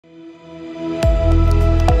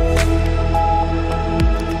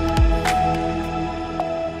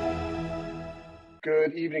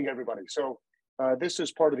everybody. So this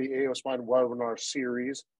is part of the AO Spine webinar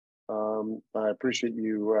series. I appreciate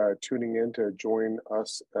you tuning in to join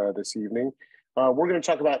us this evening. We're going to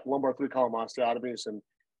talk about lumbar three-column osteotomies and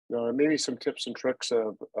maybe some tips and tricks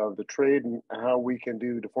of the trade and how we can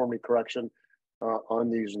do deformity correction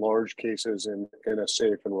on these large cases in a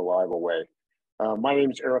safe and reliable way. My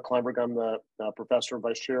name is Eric Kleinberg. I'm the professor and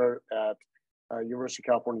vice chair at University of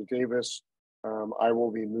California, Davis. I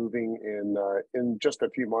will be moving in just a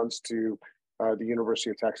few months to the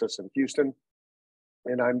University of Texas in Houston.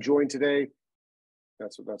 And I'm joined today,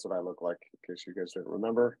 that's what I look like, in case you guys didn't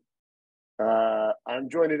remember. I'm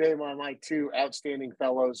joined today by my two outstanding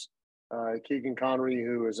fellows, Keegan Connery,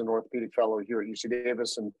 who is an orthopedic fellow here at UC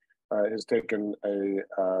Davis and has taken a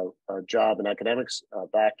job in academics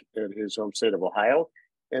back in his home state of Ohio.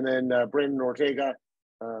 And then Brandon Ortega,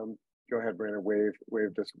 go ahead, Brandon, wave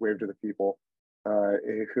to the people,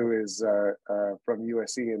 who is from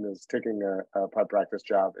USC and is taking a private practice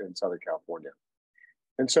job in Southern California.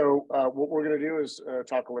 And so what we're going to do is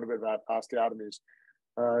talk a little bit about osteotomies.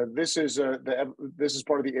 This is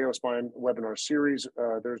part of the AO Spine webinar series.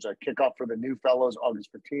 There's a kickoff for the new fellows August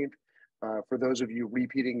 15th. For those of you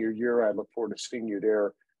repeating your year, I look forward to seeing you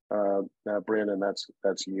there. Brandon,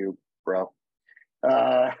 that's you, bro.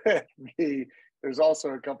 There's also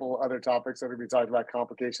a couple other topics that are going to be talking about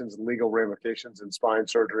complications and legal ramifications in spine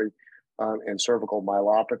surgery and cervical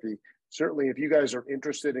myelopathy. Certainly, if you guys are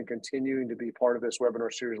interested in continuing to be part of this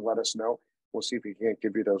webinar series, let us know. We'll see if we can't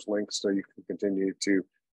give you those links so you can continue to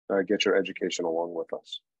get your education along with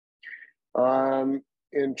us.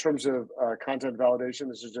 In terms of content validation,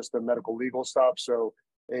 this is just the medical legal stuff. So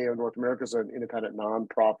AO North America is an independent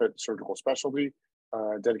nonprofit surgical specialty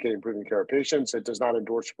dedicated to improving care of patients. It does not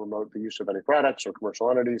endorse or promote the use of any products or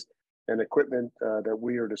commercial entities, and equipment that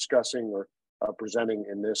we are discussing or presenting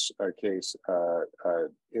in this case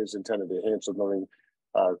is intended to enhance the learning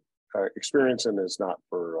experience and is not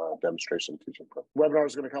for demonstration and teaching. The webinar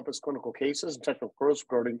is going to encompass clinical cases and technical pros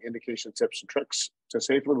regarding indication tips and tricks to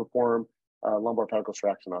safely perform lumbar pedicle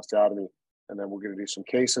extraction osteotomy. And then we're going to do some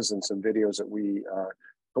cases and some videos that we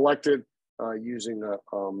collected using a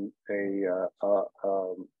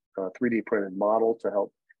 3D printed model to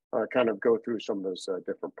help kind of go through some of those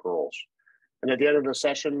different pearls. And at the end of the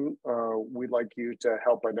session, we'd like you to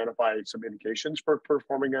help identify some indications for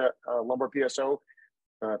performing a lumbar PSO.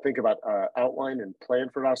 Think about outline and plan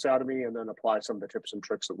for osteotomy, and then apply some of the tips and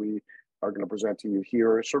tricks that we are going to present to you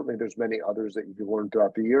here. Certainly, there's many others that you've learned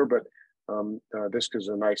throughout the year, but this is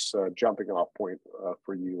a nice jumping off point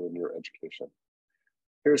for you in your education.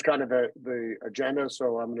 Here's kind of the agenda.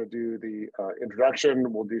 So I'm going to do the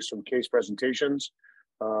introduction. We'll do some case presentations.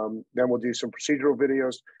 Then we'll do some procedural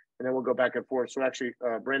videos, and then we'll go back and forth. So actually,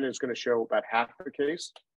 Brandon is going to show about half the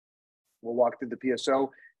case. We'll walk through the PSO,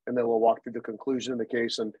 and then we'll walk through the conclusion of the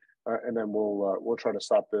case, and then we'll try to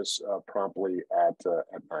stop this promptly at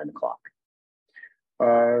 9 o'clock.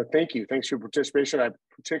 Thank you. Thanks for your participation. I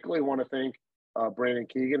particularly want to thank Brandon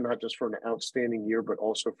Keegan, not just for an outstanding year, but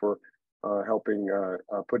also for helping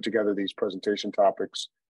put together these presentation topics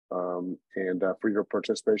and for your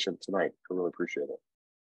participation tonight. I really appreciate it.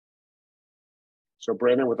 So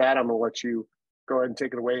Brandon, with that, I'm going to let you go ahead and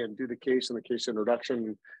take it away and do the case and the case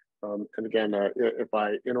introduction. And again, if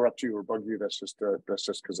I interrupt you or bug you, that's just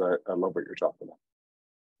because I love what you're talking about.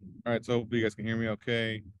 All right, so hopefully you guys can hear me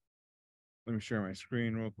okay. Let me share my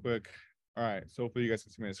screen real quick. All right, so hopefully you guys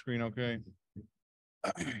can see my screen okay.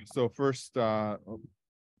 So first, all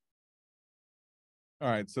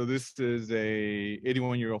right, so this is a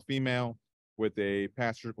 81-year-old female with a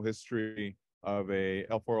past surgical history of a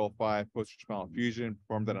L4-L5 posterior spinal fusion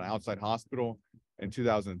performed at an outside hospital in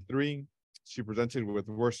 2003. She presented with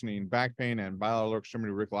worsening back pain and bilateral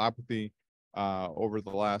extremity radiculopathy over the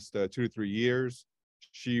last 2 to 3 years.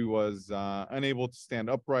 She was unable to stand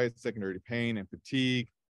upright, secondary to pain and fatigue.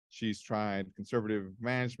 She's tried conservative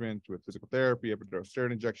management with physical therapy, epidural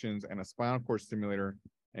steroid injections, and a spinal cord stimulator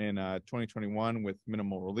in 2021 with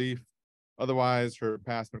minimal relief. Otherwise, her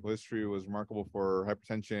past medical history was remarkable for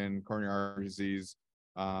hypertension, coronary artery disease,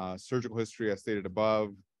 surgical history as stated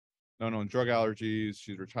above, no known drug allergies.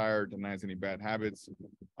 She's retired, denies any bad habits.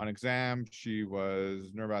 On exam, she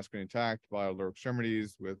was neurovascularly intact, bilateral lower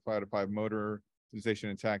extremities with 5 to 5 motor sensation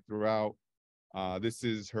intact throughout. This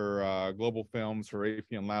is her global films, her AP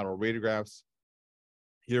and lateral radiographs.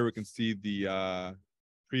 Here we can see the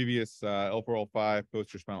previous L4-L5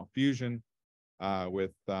 posterior spinal fusion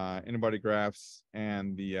with interbody grafts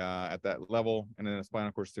and the at that level, and then a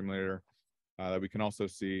spinal cord stimulator that we can also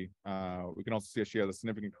see. We can also see she has a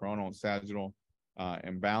significant coronal and sagittal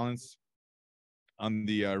imbalance. On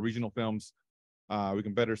the regional films, We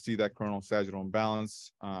can better see that coronal sagittal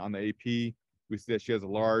imbalance. On the AP, we see that she has a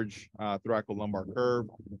large thoracolumbar curve,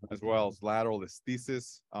 as well as lateral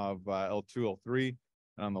listhesis of L2, L3.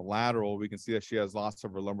 And on the lateral, we can see that she has loss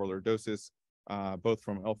of her lumbar lordosis, both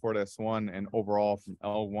from L4 to S1 and overall from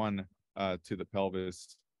L1 to the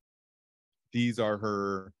pelvis. These are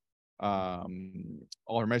her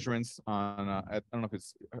all her measurements on I don't know if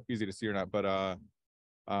it's easy to see or not, but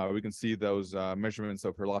we can see those measurements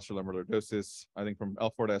of her loss of lumbar lordosis. I think from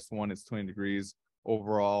L4 to S1 it's 20 degrees,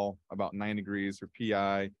 overall about 9 degrees. Her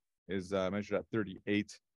PI is measured at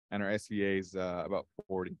 38, and her SVA is about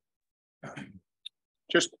 40.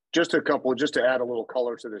 Just a couple, just to add a little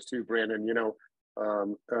color to this too, Brandon.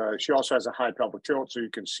 She also has a high pelvic tilt, so you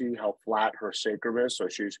can see how flat her sacrum is. So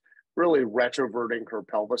she's really retroverting her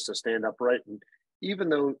pelvis to stand upright. And even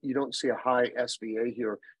though you don't see a high SVA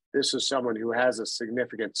here, this is someone who has a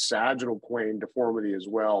significant sagittal plane deformity as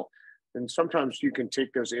well. And sometimes you can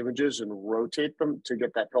take those images and rotate them to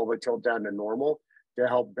get that pelvic tilt down to normal to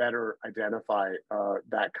help better identify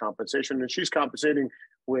that compensation. And she's compensating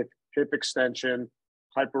with hip extension,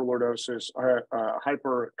 hyperlordosis,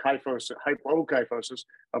 hypokyphosis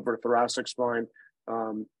of her thoracic spine,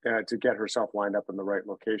 to get herself lined up in the right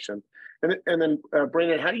location. And then,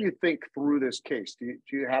 Brandon, how do you think through this case? Do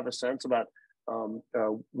you have a sense about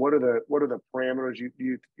what are the parameters?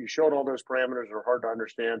 You showed all those parameters are hard to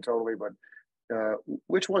understand totally, but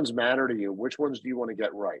which ones matter to you? Which ones do you want to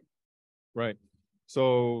get right? Right.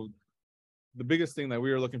 So the biggest thing that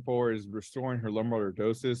we are looking for is restoring her lumbar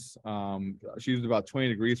lordosis. She's about 20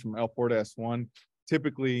 degrees from L4 to S1.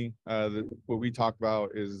 Typically, what we talk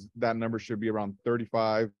about is that number should be around 30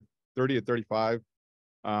 to 35.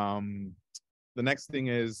 The next thing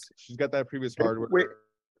is she's got that previous hardware. Wait,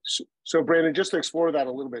 so Brandon, just to explore that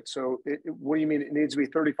a little bit. So what do you mean it needs to be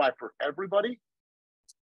 35 for everybody?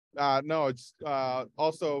 No, it's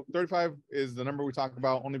also 35 is the number we talk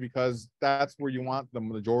about only because that's where you want the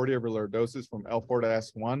majority of your lordosis from L4 to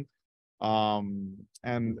S1.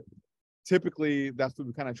 And typically that's what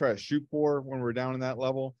we kind of try to shoot for when we're down in that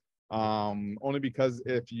level. Only because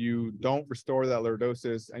if you don't restore that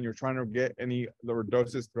lordosis and you're trying to get any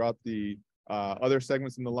lordosis throughout the other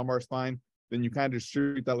segments in the lumbar spine, then you kind of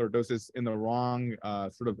distribute that lordosis in the wrong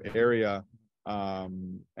sort of area.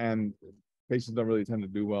 And patients don't really tend to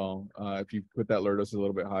do well if you put that lordosis a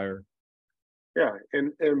little bit higher. Yeah,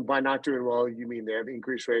 and by not doing well, you mean they have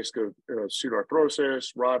increased risk of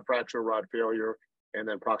pseudoarthrosis, rod fracture, rod failure, and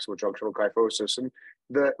then proximal junctional kyphosis. And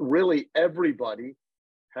really everybody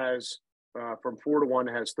has from 4 to 1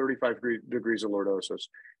 has 35 degrees of lordosis,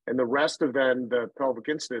 and the rest of then the pelvic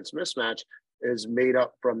incidence mismatch is made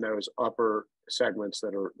up from those upper segments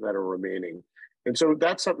that are remaining. And so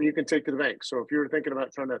that's something you can take to the bank. So if you're thinking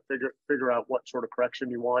about trying to figure out what sort of correction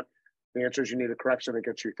you want, the answer is you need a correction that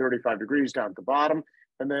gets you 35 degrees down at the bottom.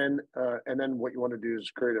 And then what you want to do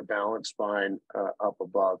is create a balanced spine up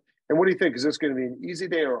above. And what do you think? Is this going to be an easy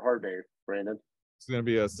day or a hard day, Brandon? It's going to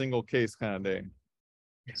be a single case kind of day.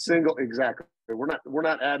 Single, exactly. We're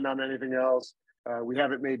not adding on anything else. We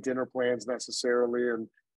haven't made dinner plans necessarily, and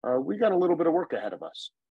we got a little bit of work ahead of us.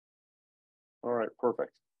 All right,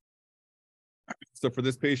 perfect. So for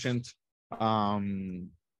this patient, I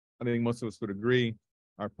think most of us would agree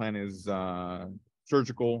our plan is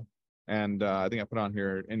surgical, and I think I put on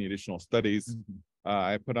here any additional studies.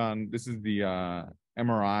 I put on, this is the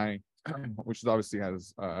MRI, which obviously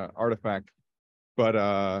has artifact, but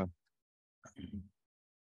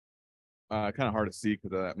kind of hard to see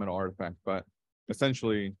because of that metal artifact, but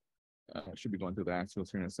essentially should be going through the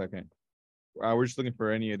axials here in a second. We're just looking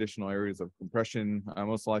for any additional areas of compression,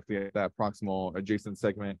 most likely at that proximal adjacent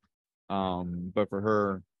segment. But for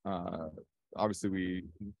her, obviously we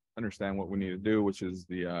understand what we need to do, which is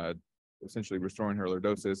the essentially restoring her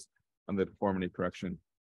lordosis and the deformity correction.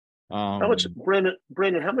 How much,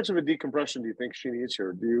 Brandon, how much of a decompression do you think she needs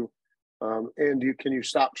here? Can you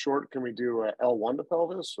stop short? Can we do a L1 to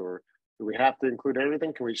pelvis, or do we have to include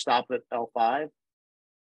everything? Can we stop at L5?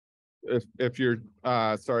 If you're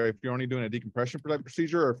if you're only doing a decompression for that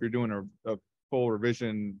procedure, or if you're doing a full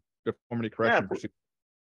revision deformity correction procedure.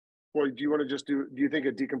 Well, do you want to just do you think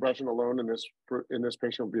a decompression alone in this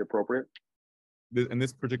patient would be appropriate? In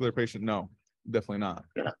this particular patient, no, definitely not.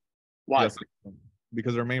 Yeah. Why? Yes,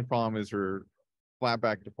 because her main problem is her flat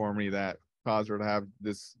back deformity that caused her to have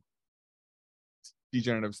this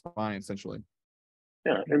degenerative spine, essentially.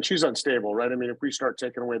 Yeah, and she's unstable, right? I mean, if we start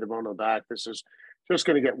taking away the bone of the back, this is just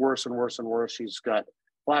going to get worse and worse and worse. She's got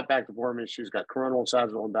flat back deformity. She's got coronal and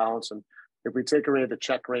sagittal imbalance. And if we take away the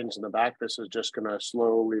check reins in the back, this is just going to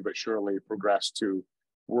slowly but surely progress to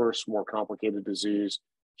worse, more complicated disease.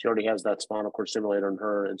 She already has that spinal cord stimulator in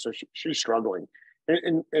her, and so she's struggling.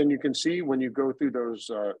 And you can see when you go through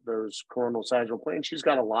those coronal sagittal planes, she's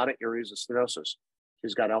got a lot of areas of stenosis.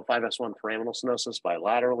 She's got L5S1 foraminal stenosis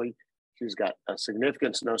bilaterally. She's got a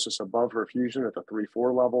significant stenosis above her fusion at the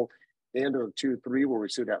 3-4 level and the 2-3, where we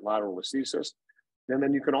see that lateral asthesis. And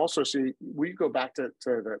then you can also see, we go back to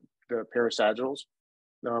the parasagittals.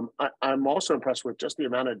 I'm also impressed with just the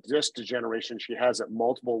amount of disc degeneration she has at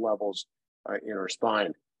multiple levels in her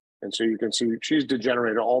spine. And so you can see she's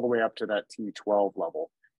degenerated all the way up to that T12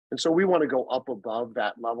 level. And so we want to go up above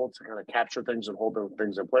that level to kind of capture things and hold those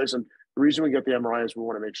things in place. And the reason we get the MRI is we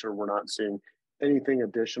want to make sure we're not seeing anything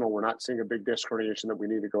additional. We're not seeing a big disc herniation that we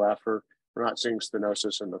need to go after. We're not seeing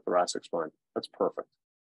stenosis in the thoracic spine. That's perfect.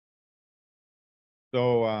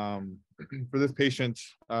 So for this patient,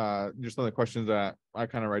 just some of the questions that I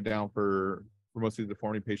kind of write down for most of the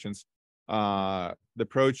deformity patients. The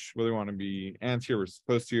approach, whether we want to be anterior versus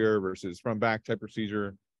posterior versus front back type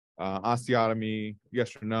procedure, osteotomy,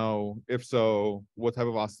 yes or no? If so, what type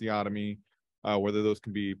of osteotomy? Whether those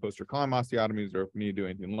can be posterior column osteotomies or if we need to do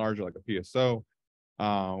anything larger like a PSO.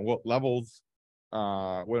 What levels?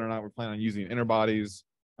 Whether or not we're planning on using interbodies.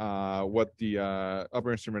 What the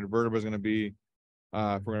upper instrumented vertebra is going to be.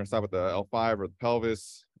 If we're going to stop at the L5 or the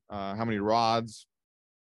pelvis. How many rods?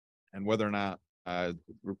 And whether or not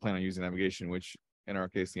we're planning on using navigation, which in our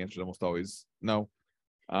case, the answer is almost always no.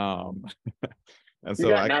 And so you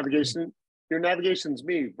got navigation. Your navigation's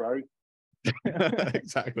me, right?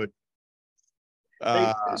 Exactly.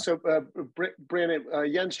 So Brandon,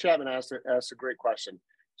 Jens Chapman asked a great question.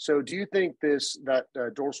 So do you think that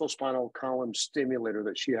dorsal spinal column stimulator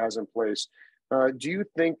that she has in place, do you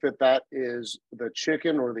think that is the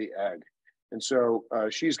chicken or the egg? And so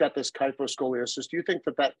she's got this kyphoscoliosis. Do you think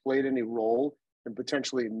that played any role in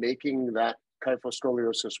potentially making that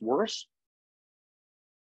kyphoscoliosis worse?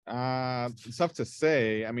 It's tough to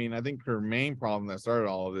say. I mean, I think her main problem that started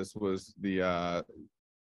all of this was the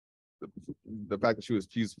fact that she was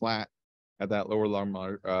fused flat at that lower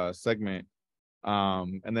lumbar segment.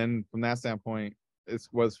 And then from that standpoint, it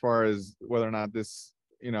was as far as whether or not this,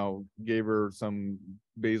 gave her some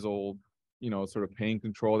basal, sort of pain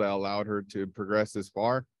control that allowed her to progress this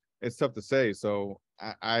far. It's tough to say. So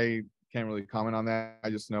I can't really comment on that. I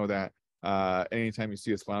just know that anytime you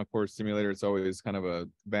see a spinal cord stimulator, it's always kind of a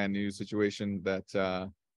bad news situation that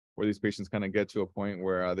where these patients kind of get to a point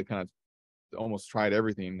where they kind of almost tried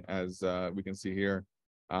everything, as we can see here.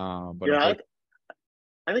 But yeah,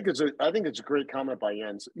 I think it's a great comment by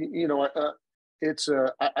Jens.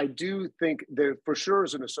 I do think there for sure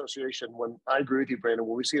is an association. When I agree with you, Brandon,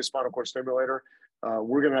 when we see a spinal cord stimulator,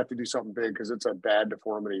 we're going to have to do something big because it's a bad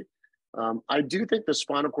deformity. I do think the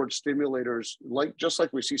spinal cord stimulators, just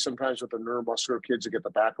like we see sometimes with the neuromuscular kids that get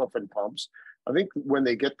the baclofen pumps, I think when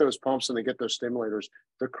they get those pumps and they get those stimulators,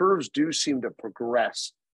 the curves do seem to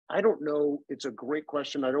progress. I don't know. It's a great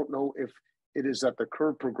question. I don't know if it is that the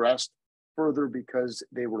curve progressed further because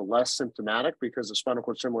they were less symptomatic because the spinal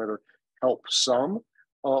cord stimulator helped some,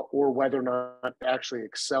 or whether or not actually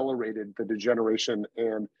accelerated the degeneration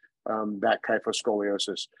and that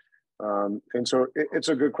kyphoscoliosis. And so it's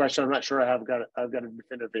a good question. I'm not sure I've got a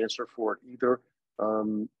definitive answer for it either,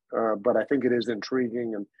 but I think it is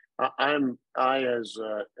intriguing. And as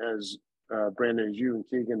Brandon, as you and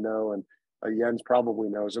Keegan know, and Jens probably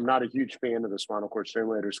knows, I'm not a huge fan of the spinal cord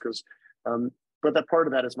stimulators because, but that part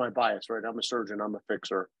of that is my bias, right? I'm a surgeon, I'm a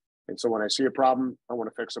fixer. And so when I see a problem, I want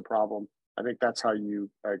to fix a problem. I think that's how you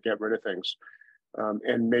get rid of things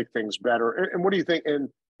and make things better. And what do you think? And,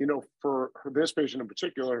 for this patient in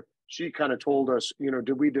particular, she kind of told us,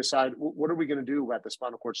 did we decide, what are we going to do about the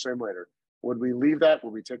spinal cord stimulator? Would we leave that?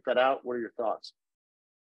 Would we take that out? What are your thoughts?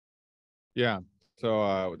 Yeah.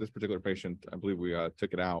 So with this particular patient, I believe we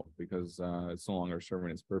took it out because it's no longer serving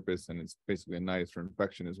its purpose, and it's basically a nice for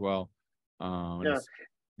infection as well. Yeah.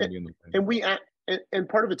 And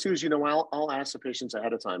part of it too is, I'll ask the patients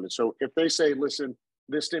ahead of time. And so if they say, listen,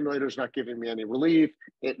 this stimulator is not giving me any relief,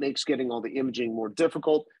 it makes getting all the imaging more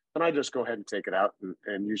difficult, then I just go ahead and take it out.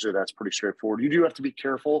 And usually that's pretty straightforward. You do have to be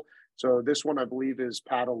careful. So this one, I believe, is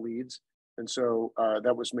paddle leads. And so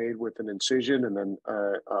that was made with an incision and then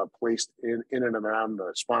placed in and around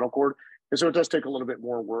the spinal cord. And so it does take a little bit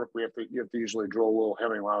more work. You have to usually drill a little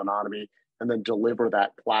hemimyotomy and then deliver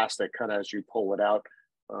that plastic kind of as you pull it out.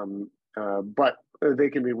 But they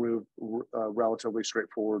can be removed relatively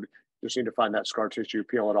straightforward. Just need to find that scar tissue,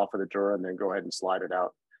 peel it off of the dura, and then go ahead and slide it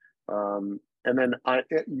out. And then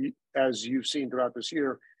as you've seen throughout this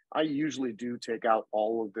year, I usually do take out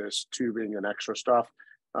all of this tubing and extra stuff.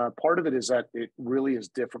 Part of it is that it really is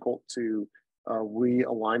difficult to we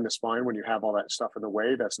align the spine when you have all that stuff in the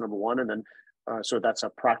way. That's number one. And then, so that's a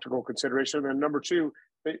practical consideration. And number two,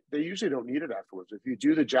 they usually don't need it afterwards. If you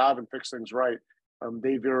do the job and fix things right,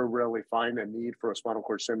 they very rarely find a need for a spinal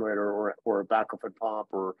cord stimulator or a baclofen pump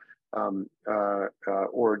or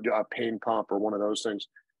a pain pump or one of those things,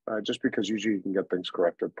 just because usually you can get things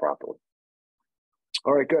corrected properly.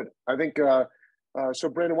 All right, good. I think so.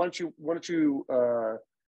 Brandon, why don't you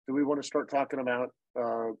do we want to start talking about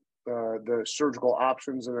the surgical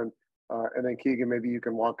options, and then Keegan, maybe you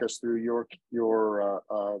can walk us through your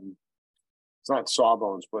it's not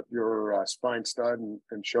sawbones, but your spine stud,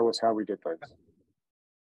 and show us how we did things.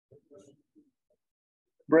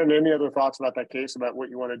 Brandon, any other thoughts about that case, about what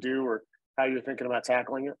you want to do or how you're thinking about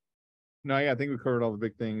tackling it? No, yeah, I think we covered all the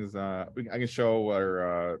big things. I can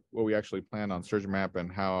show what we actually planned on surgery map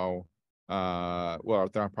and how what our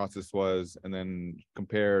thought process was, and then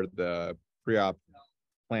compare the pre-op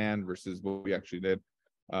plan versus what we actually did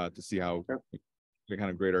to see how we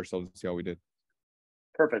kind of grade ourselves and see how we did.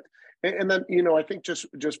 Perfect. And then, I think just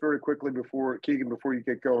very quickly before Keegan, before you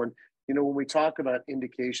get going, when we talk about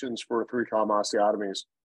indications for 3-column osteotomies,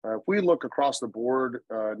 if we look across the board,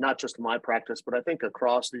 not just my practice, but I think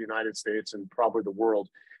across the United States and probably the world,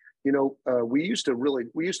 we used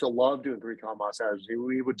to love doing 3-column osteotomies.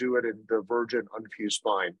 We would do it in the virgin unfused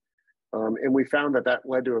spine. And we found that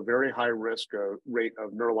led to a very high risk rate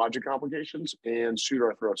of neurologic complications and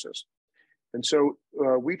pseudoarthrosis. And so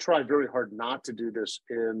we tried very hard not to do this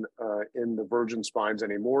in the virgin spines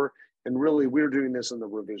anymore. And really, we're doing this in the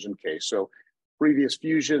revision case. So previous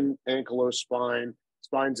fusion, ankylosed spine,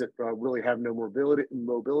 spines that really have no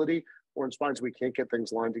mobility, or in spines we can't get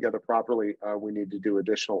things lined together properly, we need to do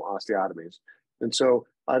additional osteotomies. And so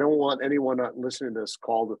I don't want anyone not listening to this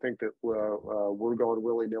call to think that we're going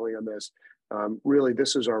willy-nilly on this. Really,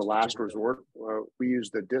 this is our last resort. We use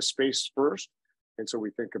the disc space first. And so we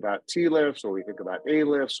think about T-lifts, or we think about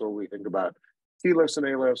A-lifts, or we think about T-lifts and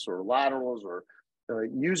A-lifts, or laterals, or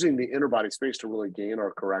using the interbody space to really gain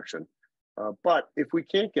our correction. But if we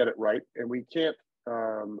can't get it right, and we can't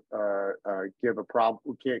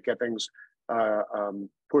we can't get things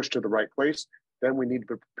pushed to the right place, then we need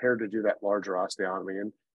to be prepared to do that larger osteotomy.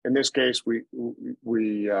 And in this case, we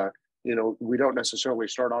don't necessarily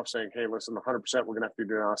start off saying, hey, listen, 100% we're going to have to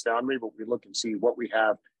do an osteotomy, but we look and see what we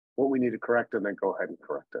have, what we need to correct, and then go ahead and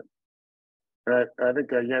correct it. And I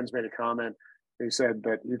think Jens made a comment. He said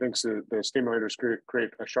that he thinks the stimulators create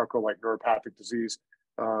a Charcot-like neuropathic disease.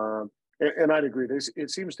 And I'd agree.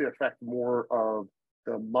 It seems to affect more of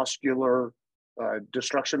the muscular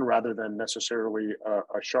destruction rather than necessarily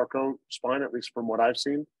a Charcot spine, at least from what I've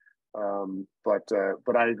seen. But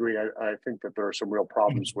I agree. I think that there are some real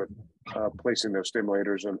problems with placing those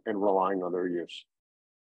stimulators and relying on their use.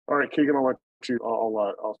 All right, Keegan, I'll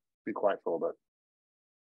be quiet for a little bit.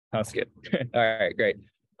 Sounds good. All right, great.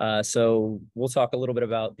 So we'll talk a little bit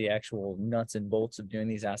about the actual nuts and bolts of doing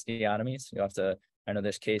these osteotomies. You have to, I know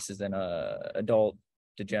this case is an adult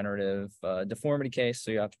degenerative deformity case,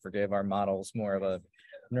 so you have to forgive our model's more of a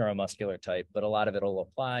neuromuscular type, but a lot of it will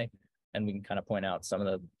apply, and we can kind of point out some of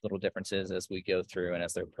the little differences as we go through and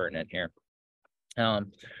as they're pertinent here.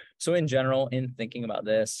 So in general, in thinking about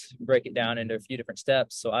this, break it down into a few different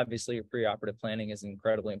steps. So obviously your preoperative planning is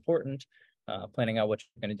incredibly important. Planning out what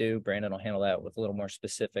you're going to do. Brandon will handle that with a little more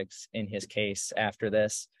specifics in his case after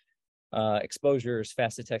this. Exposures,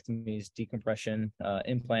 facetectomies, decompression,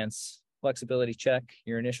 implants, flexibility check,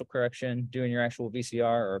 your initial correction, doing your actual VCR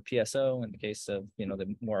or PSO in the case of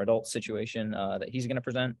the more adult situation that he's going to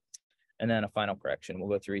present, and then a final correction. We'll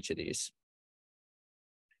go through each of these.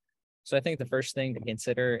 So I think the first thing to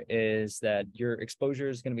consider is that your exposure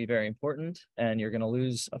is going to be very important, and you're going to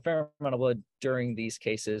lose a fair amount of blood during these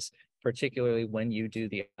cases, particularly when you do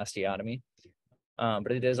the osteotomy.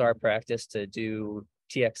 But it is our practice to do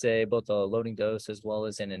TXA, both a loading dose as well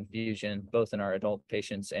as an infusion, both in our adult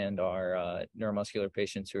patients and our neuromuscular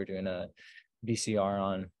patients who are doing a VCR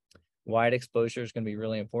on. Wide exposure is going to be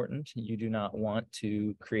really important. You do not want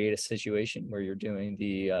to create a situation where you're doing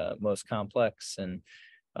the most complex and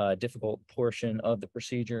difficult portion of the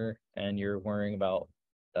procedure, and you're worrying about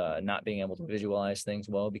not being able to visualize things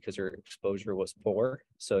well because your exposure was poor.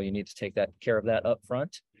 So you need to take care of that up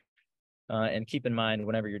front. And keep in mind,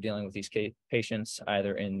 whenever you're dealing with these patients,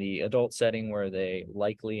 either in the adult setting where they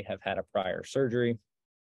likely have had a prior surgery,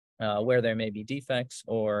 where there may be defects,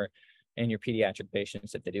 or in your pediatric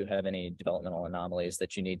patients, if they do have any developmental anomalies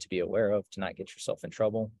that you need to be aware of to not get yourself in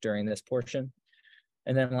trouble during this portion.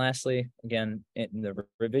 And then lastly, again, in the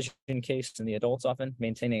revision case in the adults, often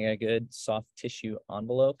maintaining a good soft tissue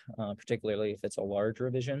envelope, particularly if it's a large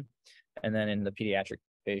revision. And then in the pediatric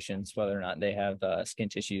patients, whether or not they have skin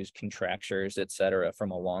tissues, contractures, et cetera,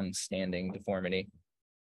 from a long-standing deformity.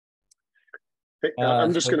 Hey,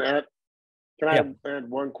 I'm just So- going to add. Can I Yeah. add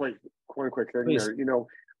one quick thing Please. there? You know,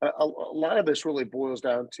 a lot of this really boils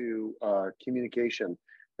down to communication.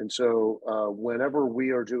 And so whenever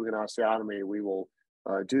we are doing an osteotomy, we will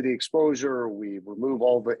do the exposure, we remove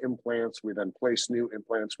all the implants, we then place new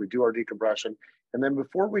implants, we do our decompression. And then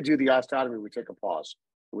before we do the osteotomy, we take a pause.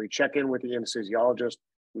 We check in with the anesthesiologist.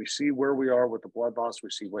 We see where we are with the blood loss. We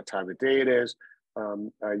see what time of day it is.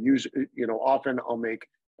 Often I'll make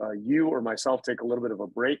you or myself take a little bit of a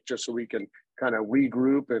break just so we can kind of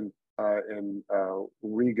regroup and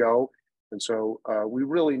re-go. And so you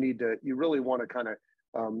really want to kind of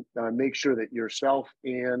make sure that yourself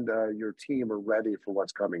and your team are ready for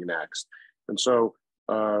what's coming next. And so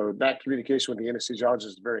that communication with the anesthesiologist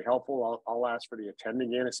is very helpful. I'll ask for the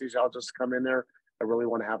attending anesthesiologist to come in there. I really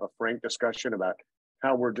want to have a frank discussion about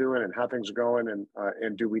how we're doing and how things are going,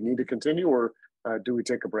 and do we need to continue, or do we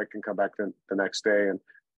take a break and come back the next day? And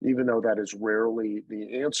even though that is rarely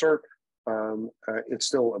the answer, it's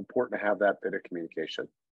still important to have that bit of communication.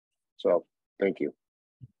 So thank you.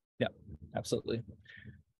 Yeah, absolutely.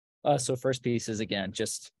 So first piece is, again,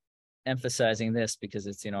 just emphasizing this because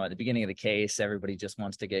it's, at the beginning of the case, everybody just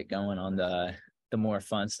wants to get going on the more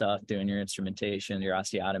fun stuff, doing your instrumentation, your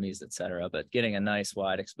osteotomies, et cetera, but getting a nice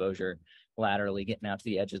wide exposure laterally, getting out to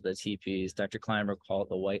the edge of the TPs. Dr. Kleinberg called it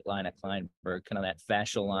the white line of Kleinberg, kind of that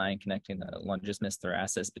fascial line connecting the longissimus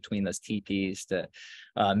thoracis between those TPs to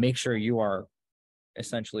make sure you are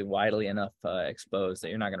essentially widely enough exposed that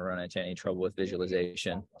you're not going to run into any trouble with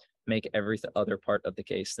visualization. Make every other part of the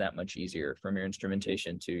case that much easier, from your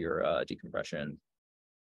instrumentation to your decompression.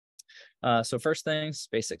 So first things,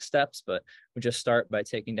 basic steps, but we just start by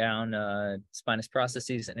taking down spinous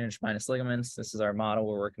processes and interspinous ligaments. This is our model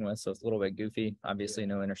we're working with, so it's a little bit goofy. Obviously,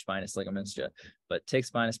 no interspinous ligaments, but take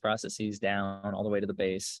spinous processes down all the way to the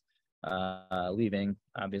base, leaving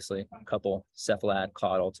obviously a couple cephalad,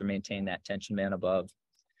 caudal to maintain that tension band above.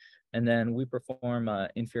 And then we perform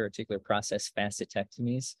inferior articular process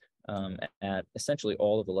facetectomies at essentially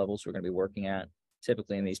all of the levels we're going to be working at.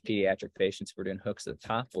 Typically in these pediatric patients, if we're doing hooks at the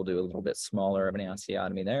top, we'll do a little bit smaller of an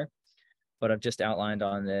osteotomy there. But I've just outlined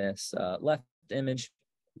on this left image,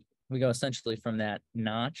 we go essentially from that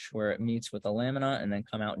notch where it meets with the lamina and then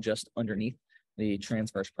come out just underneath the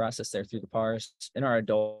transverse process there through the pars. In our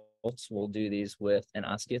adults, we'll do these with an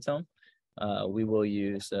osteotome. We will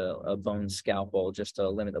use a bone scalpel just to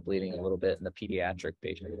limit the bleeding a little bit in the pediatric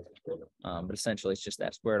patient. But essentially, it's just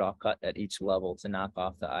that squared off cut at each level to knock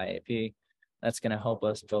off the IAP. That's going to help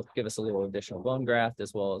us both give us a little additional bone graft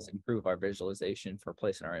as well as improve our visualization for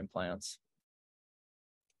placing our implants.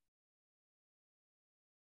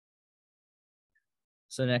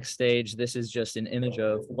 So next stage, this is just an image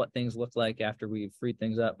of what things look like after we've freed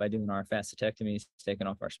things up by doing our facetectomies, taking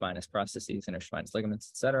off our spinous processes, interspinous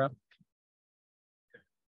ligaments, et cetera.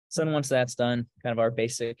 So then once that's done, kind of our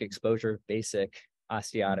basic exposure, basic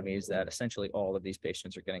osteotomies that essentially all of these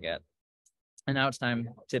patients are going to get. And now it's time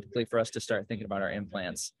typically for us to start thinking about our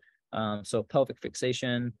implants. So pelvic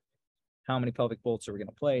fixation, how many pelvic bolts are we going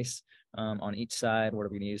to place on each side? What are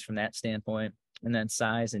we going to use from that standpoint? And then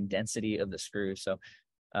size and density of the screws. So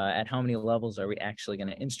at how many levels are we actually going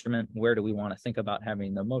to instrument? Where do we want to think about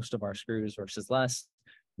having the most of our screws versus less?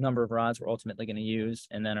 Number of rods we're ultimately going to use.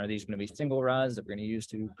 And then are these going to be single rods that we're going to use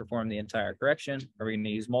to perform the entire correction? Are we going to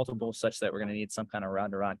use multiple such that we're going to need some kind of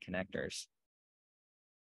rod-to-rod connectors?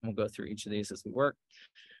 We'll go through each of these as we work.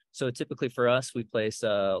 So typically for us, we place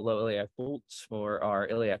low iliac bolts for our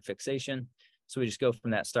iliac fixation. So we just go from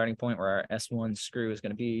that starting point where our S1 screw is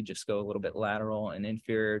going to be, just go a little bit lateral and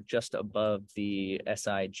inferior just above the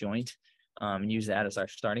SI joint, and use that as our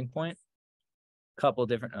starting point. A couple of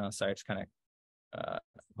different, sorry, it's kind of,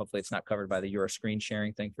 hopefully it's not covered by the your screen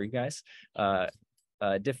sharing thing for you guys.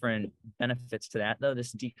 Different benefits to that, though.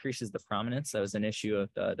 This decreases the prominence. That was an issue of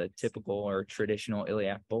the typical or traditional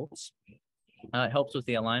iliac bolts. It helps with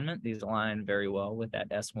the alignment. These align very well with that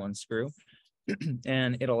S1 screw.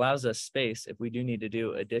 And it allows us space if we do need to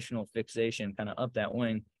do additional fixation kind of up that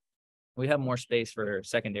wing. We have more space for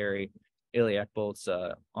secondary iliac bolts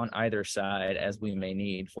on either side as we may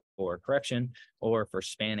need for correction or for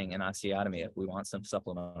spanning an osteotomy if we want some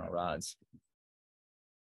supplemental rods.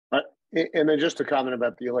 And then just to comment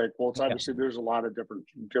about the iliac bolts, obviously there's a lot of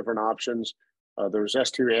different options. There's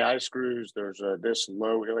S2AI screws, there's this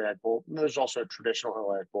low iliac bolt, and there's also traditional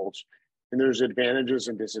iliac bolts. And there's advantages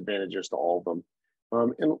and disadvantages to all of them.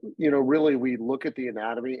 And, really we look at the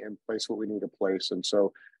anatomy and place what we need to place. And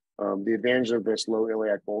so the advantage of this low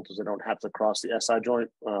iliac bolt is I don't have to cross the SI joint,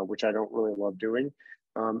 which I don't really love doing.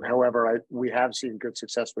 However, we have seen good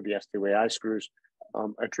success with the S2AI screws.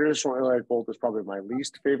 A traditional iliac bolt is probably my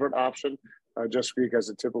least favorite option, just because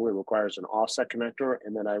it typically requires an offset connector,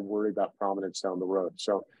 and then I worry about prominence down the road.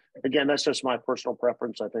 So again, that's just my personal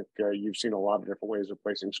preference. I think you've seen a lot of different ways of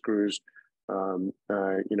placing screws.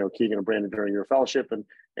 Keegan and Brandon during your fellowship,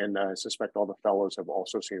 and I suspect all the fellows have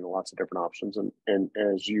also seen lots of different options. And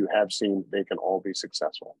as you have seen, they can all be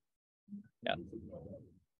successful. Yeah.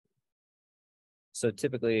 So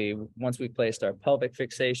typically, once we placed our pelvic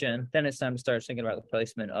fixation, then it's time to start thinking about the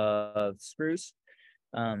placement of screws.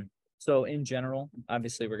 So in general,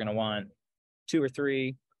 obviously, we're going to want 2 or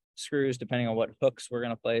 3 screws, depending on what hooks we're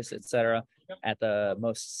going to place, etc., at the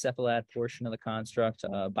most cephalad portion of the construct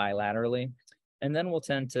bilaterally. And then we'll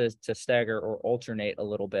tend to stagger or alternate a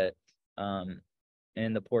little bit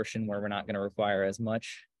in the portion where we're not going to require as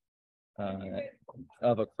much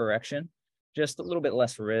of a correction, just a little bit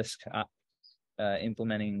less risk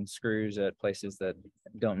implementing screws at places that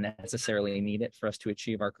don't necessarily need it for us to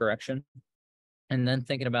achieve our correction. And then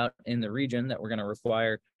thinking about in the region that we're going to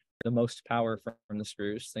require the most power from the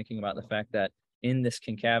screws, thinking about the fact that in this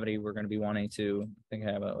concavity, we're going to be wanting to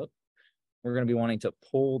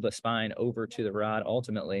pull the spine over to the rod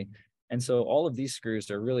ultimately. And so all of these screws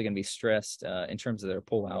are really going to be stressed in terms of their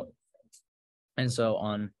pull out. And so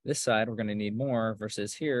on this side, we're going to need more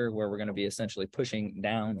versus here, where we're going to be essentially pushing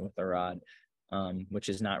down with the rod, which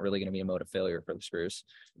is not really going to be a mode of failure for the screws.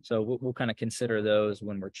 So we'll kind of consider those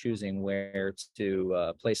when we're choosing where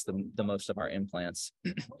to place the most of our implants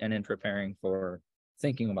and in preparing for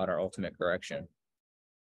thinking about our ultimate correction.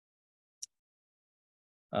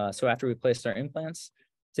 So after we placed our implants,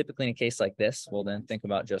 typically in a case like this, we'll then think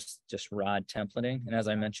about just rod templating. And as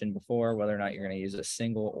I mentioned before, whether or not you're going to use a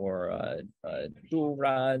single or dual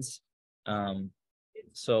rods.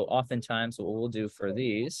 So oftentimes what we'll do for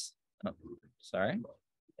these,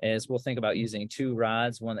 is we'll think about using 2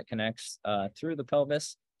 rods, one that connects through the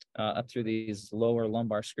pelvis up through these lower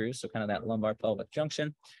lumbar screws, so kind of that lumbar pelvic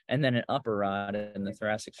junction, and then an upper rod in the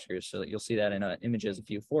thoracic screws. So you'll see that in images a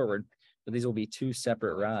few forward. But these will be 2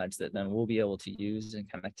 separate rods that then we'll be able to use and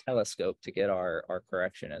kind of telescope to get our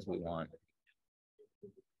correction as we want.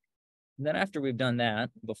 And then after we've done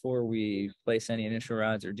that, before we place any initial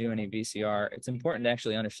rods or do any VCR, it's important to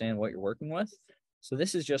actually understand what you're working with. So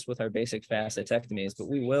this is just with our basic facetectomies, but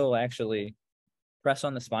we will actually press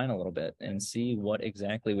on the spine a little bit and see what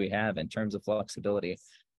exactly we have in terms of flexibility.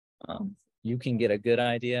 You can get a good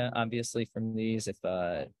idea, obviously, from these if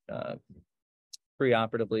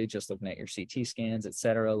preoperatively, just looking at your CT scans, et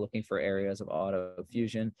cetera, looking for areas of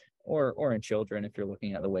autofusion, or in children if you're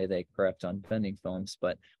looking at the way they correct on bending films.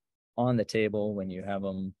 But on the table, when you have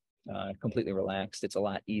them completely relaxed, it's a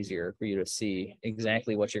lot easier for you to see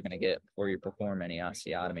exactly what you're going to get before you perform any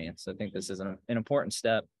osteotomy. And so I think this is an important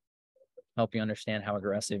step, help you understand how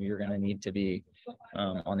aggressive you're going to need to be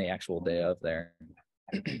on the actual day of there.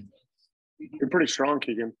 You're pretty strong,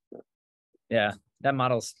 Keegan. Yeah, that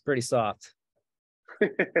model's pretty soft.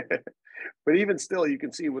 But even still, you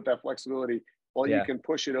can see with that flexibility, while you can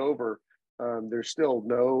push it over, there's still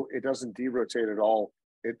it doesn't derotate at all.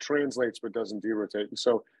 It translates, but doesn't derotate. And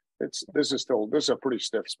so this is a pretty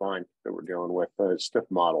stiff spine that we're dealing with, a stiff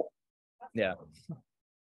model. Yeah.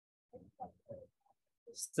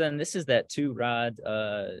 So then this is that 2 rod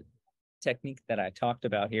technique that I talked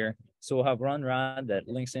about here. So we'll have one rod that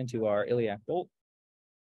links into our iliac bolt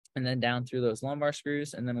and then down through those lumbar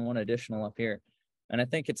screws, and then one additional up here. And I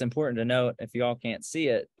think it's important to note, if you all can't see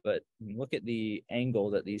it, but look at the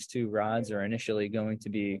angle that these 2 rods are initially going to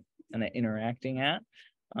be kind of interacting at.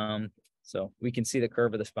 So we can see the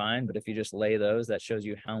curve of the spine, but if you just lay those, that shows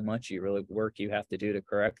you how much work you have to do to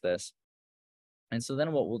correct this. And so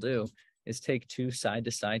then what we'll do is take 2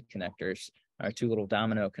 side-to-side connectors, or 2 little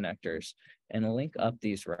domino connectors, and link up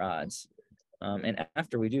these rods. And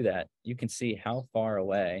after we do that, you can see how far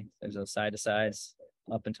away, there's those side-to-sides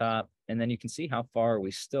up and top, and then you can see how far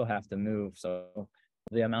we still have to move. So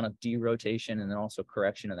the amount of derotation and then also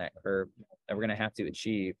correction of that curve that we're going to have to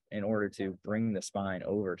achieve in order to bring the spine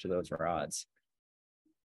over to those rods.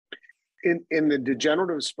 In the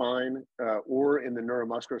degenerative spine or in the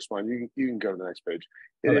neuromuscular spine, you can go to the next page.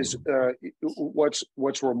 It is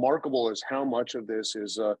what's remarkable is how much of this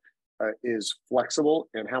is flexible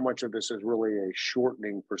and how much of this is really a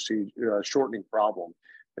shortening problem.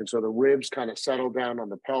 And so the ribs kind of settle down on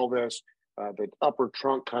the pelvis, the upper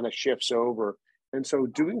trunk kind of shifts over. And so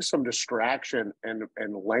doing some distraction and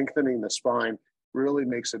lengthening the spine really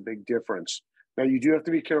makes a big difference. Now, you do have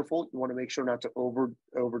to be careful. You want to make sure not to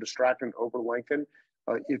over distract and over lengthen.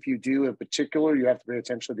 If you do, in particular, you have to pay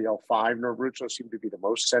attention to the L5 nerve roots. Those seem to be the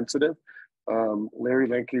most sensitive. Larry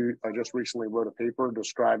Linke just recently wrote a paper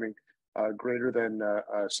describing greater than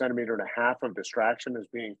a centimeter and a half of distraction as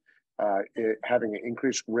being having an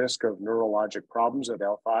increased risk of neurologic problems at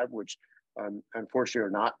L5, which unfortunately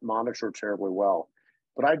are not monitored terribly well.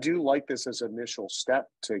 But I do like this as an initial step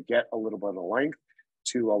to get a little bit of length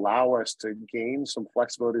to allow us to gain some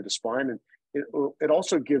flexibility of the spine. And it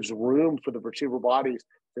also gives room for the vertebral bodies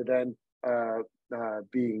to then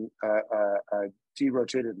being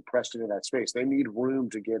derotated and pressed into that space. They need room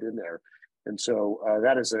to get in there. And so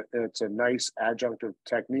it's a nice adjunctive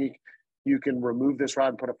technique. You can remove this rod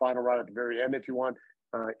and put a final rod at the very end if you want.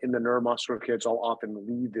 In the neuromuscular kids, I'll often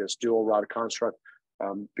leave this dual rod construct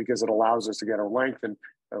because it allows us to get our length. And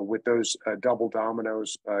with those double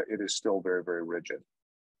dominoes, it is still very, very rigid.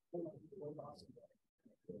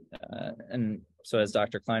 And so as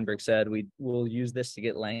Dr. Kleinberg said, we will use this to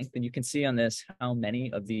get length. And you can see on this how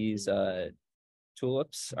many of these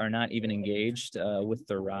tulips are not even engaged with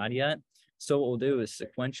the rod yet. So what we'll do is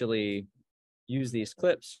sequentially use these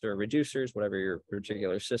clips or reducers, whatever your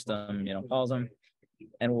particular system calls them,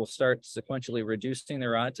 and we'll start sequentially reducing the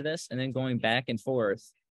rod to this and then going back and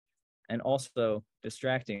forth and also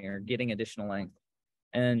distracting or getting additional length.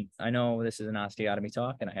 And I know this is an osteotomy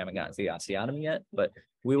talk and I haven't gotten to the osteotomy yet, but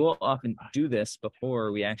we will often do this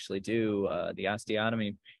before we actually do the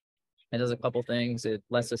osteotomy. It does a couple things. It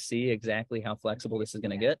lets us see exactly how flexible this is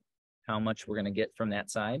going to get, how much we're going to get from that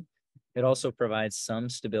side. It also provides some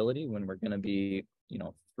stability when we're going to be,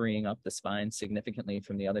 freeing up the spine significantly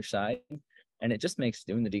from the other side. And it just makes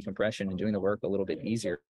doing the decompression and doing the work a little bit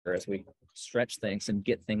easier as we stretch things and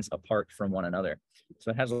get things apart from one another. So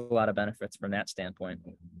it has a lot of benefits from that standpoint.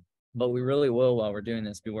 But we really will, while we're doing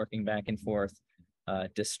this, be working back and forth,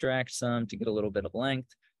 distract some to get a little bit of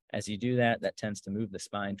length. As you do that, that tends to move the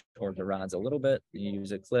spine toward the rods a little bit. You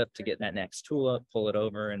use a clip to get that next tool up, pull it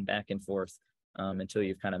over and back and forth until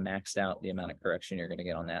you've kind of maxed out the amount of correction you're going to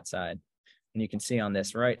get on that side. And you can see on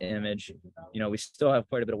this right image, we still have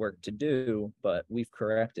quite a bit of work to do, but we've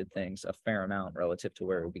corrected things a fair amount relative to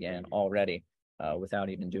where we began already without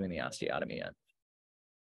even doing the osteotomy yet.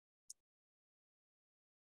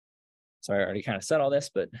 So I already kind of said all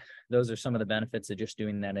this, but those are some of the benefits of just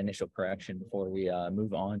doing that initial correction before we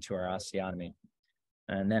move on to our osteotomy.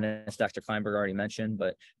 And then as Dr. Kleinberg already mentioned,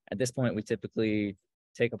 but at this point, we typically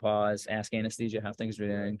take a pause, ask anesthesia how things are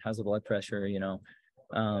doing, how's the blood pressure,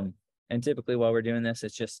 and typically while we're doing this,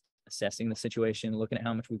 it's just assessing the situation, looking at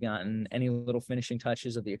how much we've gotten, any little finishing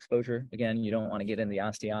touches of the exposure. Again, you don't want to get in the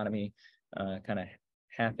osteotomy kind of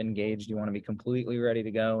half engaged. You want to be completely ready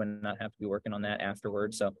to go and not have to be working on that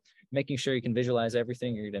afterwards. So making sure you can visualize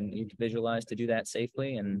everything you're going to need to visualize to do that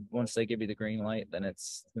safely. And once they give you the green light, then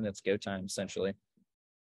it's go time essentially.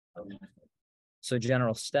 So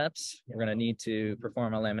general steps, we're going to need to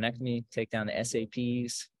perform a laminectomy, take down the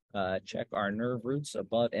SAPs, check our nerve roots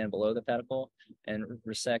above and below the pedicle, and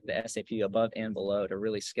resect the SAP above and below to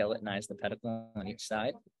really skeletonize the pedicle on each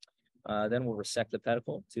side. Then we'll resect the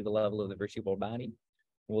pedicle to the level of the vertebral body.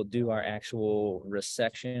 We'll do our actual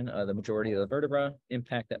resection of the majority of the vertebra,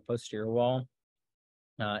 impact that posterior wall,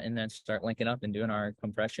 and then start linking up and doing our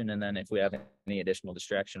compression. And then if we have any additional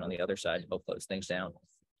distraction on the other side, we'll close things down.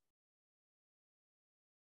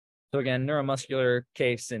 So again, neuromuscular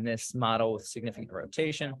case in this model with significant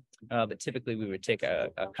rotation, but typically we would take a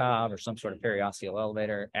cob or some sort of periosteal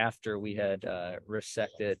elevator after we had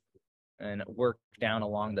resected and worked down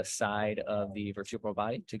along the side of the vertebral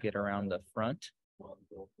body to get around the front.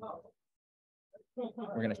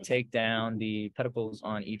 We're going to take down the pedicles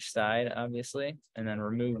on each side, obviously, and then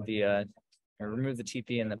remove the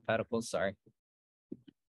TP and the pedicles. Sorry.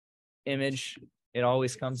 Image, it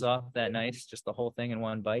always comes off that nice, just the whole thing in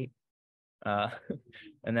one bite.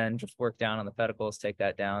 And then just work down on the pedicles, take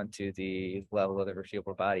that down to the level of the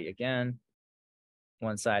vertebral body again.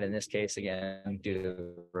 One side in this case, again, due to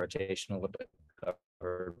the rotation, a little bit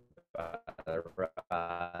covered by the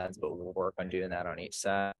rods, but we'll work on doing that on each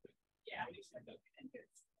side.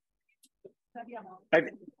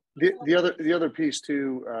 The other piece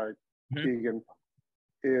too, Keegan,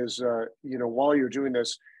 is while you're doing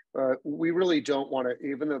this, we really don't want to,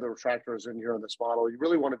 even though the retractor is in here on this model, you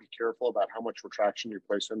really want to be careful about how much retraction you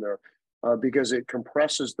place in there because it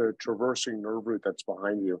compresses the traversing nerve root that's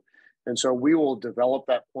behind you. And so we will develop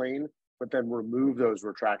that plane, but then remove those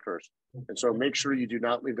retractors. And so make sure you do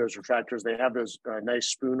not leave those retractors. They have those nice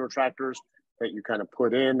spoon retractors that you kind of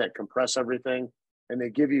put in that compress everything. And they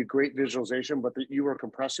give you great visualization, but that you are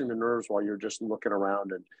compressing the nerves while you're just looking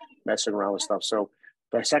around and messing around with stuff. So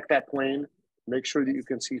dissect that plane. Make sure that you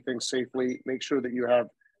can see things safely. Make sure that you have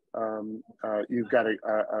you've got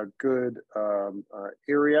a good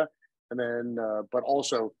area and then but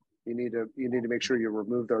also you need to make sure you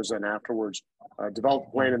remove those then afterwards. Develop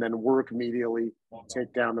a plan and then work immediately,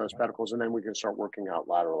 take down those pedicles, and then we can start working out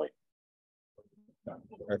laterally.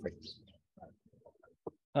 Perfect.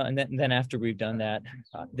 And then after we've done that,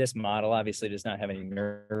 this model obviously does not have any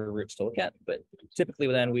nerve roots to look at, but typically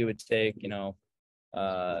then we would take,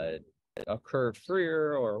 a curved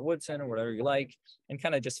Freer or a Woodson or whatever you like, and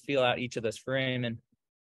kind of just feel out each of this frame and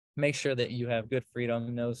make sure that you have good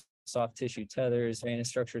freedom, no soft tissue tethers, venous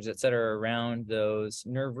structures, et cetera, around those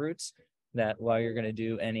nerve roots, that while you're going to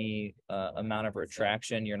do any amount of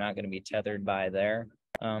retraction, you're not going to be tethered by there.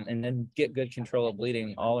 And then get good control of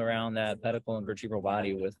bleeding all around that pedicle and vertebral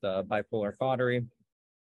body with bipolar cautery.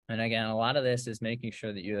 And again, a lot of this is making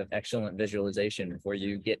sure that you have excellent visualization before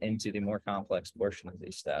you get into the more complex portion of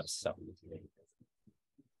these steps. So,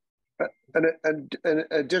 an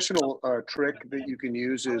additional trick that you can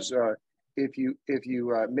use is if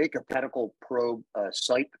you make a pedicle probe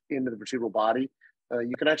site into the vertebral body,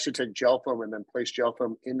 you can actually take gel foam and then place gel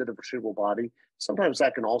foam into the vertebral body. Sometimes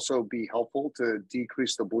that can also be helpful to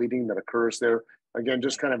decrease the bleeding that occurs there. Again,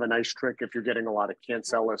 just kind of a nice trick if you're getting a lot of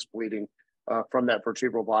cancellous bleeding from that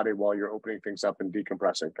vertebral body while you're opening things up and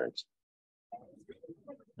decompressing things.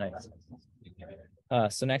 Nice.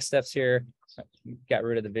 So next steps here, got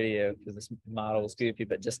rid of the video because this model is goofy,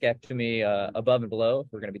 but just get to me above and below.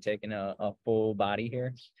 We're going to be taking a full body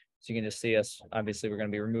here. So you can just see us, obviously we're going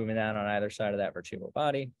to be removing that on either side of that vertebral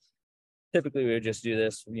body. Typically we would just do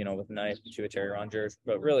this, with a knife, pituitary rongeurs,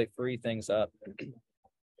 but really free things up.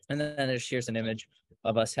 And then here's an image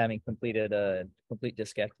of us having completed a complete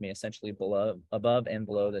discectomy, essentially above and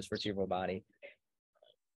below this vertebral body.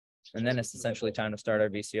 And then it's essentially time to start our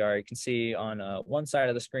VCR. You can see on one side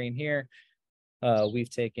of the screen here,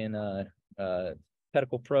 we've taken a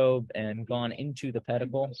pedicle probe and gone into the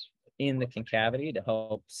pedicle in the concavity to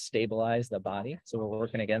help stabilize the body. So we're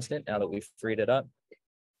working against it now that we've freed it up.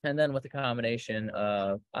 And then with a combination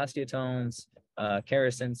of osteotomes,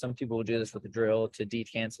 kerrison, some people will do this with a drill to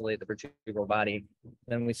decancellate the vertebral body.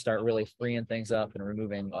 Then we start really freeing things up and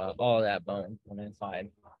removing all of that bone from inside.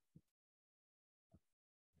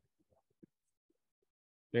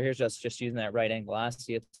 So here's just using that right angle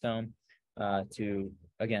osteotome to,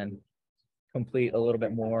 again, complete a little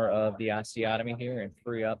bit more of the osteotomy here and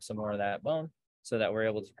free up some more of that bone so that we're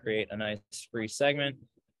able to create a nice free segment.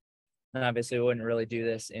 And obviously we wouldn't really do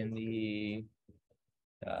this in the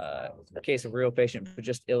case of a real patient, but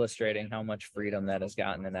just illustrating how much freedom that has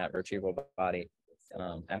gotten in that vertebral body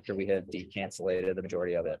after we had decancellated the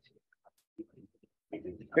majority of it.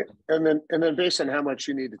 And then based on how much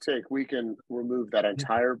you need to take, we can remove that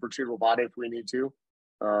entire vertebral body if we need to.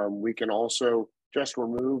 We can also just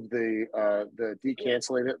remove the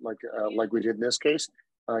decancellate it like we did in this case,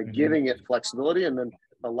 giving it flexibility and then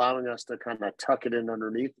allowing us to kind of tuck it in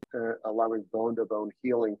underneath, allowing bone to bone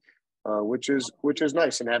healing, which is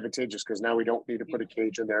nice and advantageous because now we don't need to put a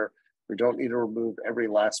cage in there. We don't need to remove every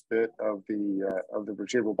last bit of the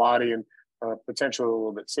vertebral body, and potentially a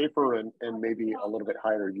little bit safer and maybe a little bit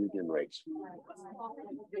higher union rates.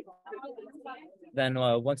 Then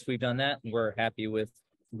once we've done that, we're happy with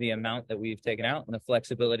the amount that we've taken out and the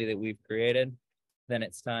flexibility that we've created. Then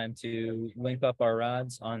it's time to link up our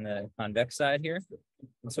rods on the convex side here.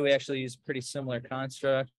 And so we actually use pretty similar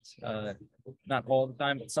construct, not all the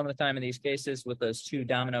time, but some of the time in these cases with those two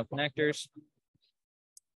domino connectors.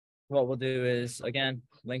 What we'll do is, again,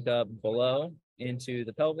 link up below into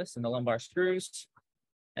the pelvis and the lumbar screws.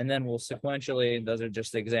 And then we'll sequentially, those are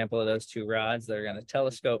just the example of those two rods that are going to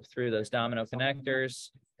telescope through those domino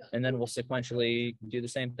connectors. And then we'll sequentially do the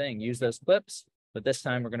same thing, use those clips, but this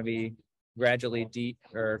time we're going to be gradually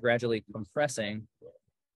compressing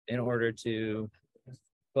in order to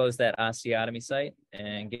close that osteotomy site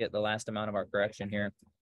and get the last amount of our correction here.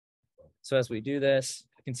 So as we do this,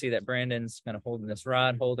 you can see that Brandon's kind of holding this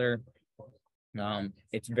rod holder.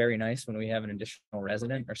 It's very nice when we have an additional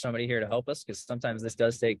resident or somebody here to help us, because sometimes this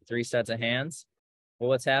does take 3 sets of hands. Well,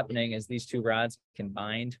 what's happening is these two rods can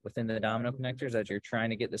bind within the domino connectors as you're trying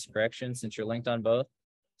to get this correction since you're linked on both.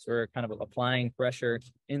 So we're kind of applying pressure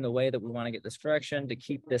in the way that we want to get this correction to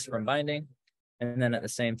keep this from binding. And then at the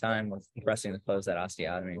same time, we're compressing to close that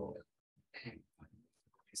osteotomy.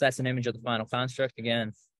 So that's an image of the final construct.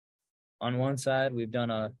 Again, on one side, we've done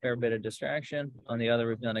a fair bit of distraction. On the other,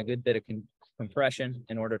 we've done a good bit of compression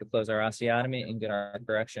in order to close our osteotomy and get our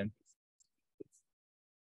correction.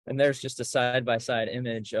 And there's just a side-by-side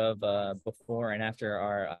image of before and after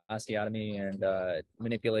our osteotomy and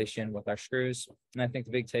manipulation with our screws. And I think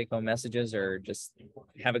the big take-home messages are just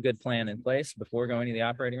have a good plan in place before going to the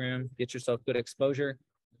operating room. Get yourself good exposure.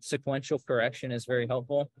 Sequential correction is very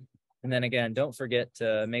helpful. And then again, don't forget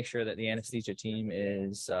to make sure that the anesthesia team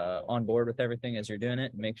is on board with everything as you're doing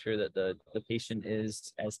it. Make sure that the patient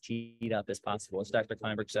is as teed up as possible. As Dr.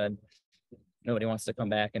 Kleinberg said, nobody wants to come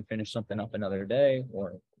back and finish something up another day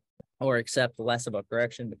or accept less of a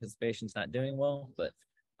correction because the patient's not doing well. But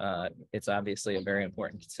it's obviously a very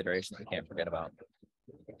important consideration that we can't forget about.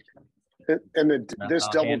 And this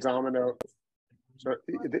double domino. So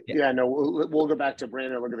yeah, no, we'll go back to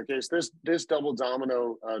Brandon and look at the case. This double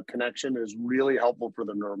domino connection is really helpful for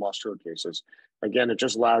the neuromuscular cases. Again, it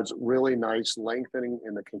just allows really nice lengthening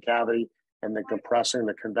in the concavity and the compressing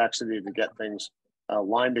the convexity to get things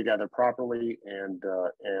lined together properly and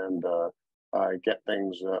get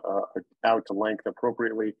things out to length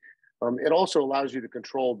appropriately. It also allows you to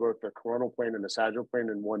control both the coronal plane and the sagittal plane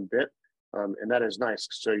in one bit. And that is nice.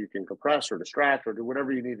 So you can compress or distract or do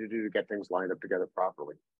whatever you need to do to get things lined up together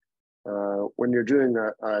properly. When you're doing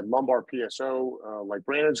a lumbar PSO, like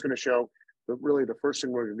Brandon's going to show, but really the first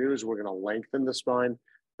thing we're going to do is we're going to lengthen the spine.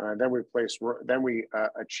 Then we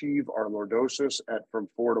achieve our lordosis from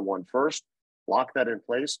 4 to 1 first, lock that in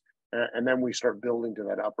place, and then we start building to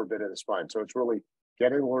that upper bit of the spine. So it's really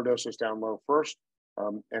getting the lordosis down low first,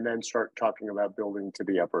 and then start talking about building to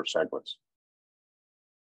the upper segments.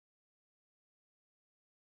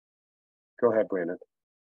 Go ahead, Brandon.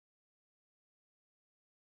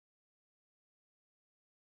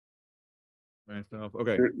 Myself.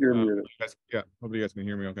 Okay. You're muted. Yeah, hopefully you guys can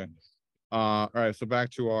hear me okay. All right, so back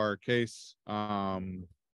to our case. All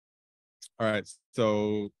right,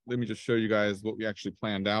 so let me just show you guys what we actually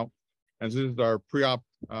planned out. And this is our pre-op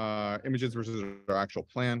images versus our actual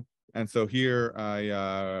plan. And so here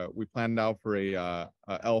we planned out for a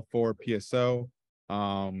L4 PSO.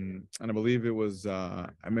 And I believe it was I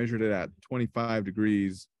measured it at 25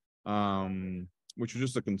 degrees, which was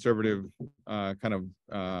just a conservative kind of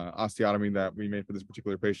osteotomy that we made for this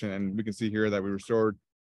particular patient. And we can see here that we restored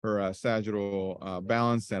her sagittal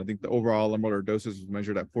balance. And I think the overall lumbar lordosis was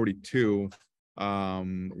measured at 42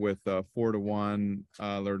 with 4 to 1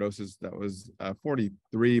 lordosis that was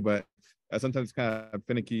 43, but sometimes it's kind of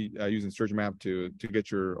finicky using surgeon map to get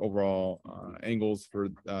your overall angles for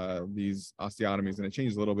these osteotomies, and it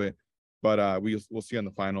changes a little bit, but we'll see on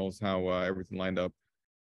the finals how everything lined up.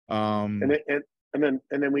 And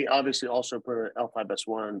then we obviously also put an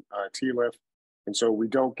L5S1 T-lift, and so we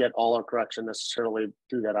don't get all our correction necessarily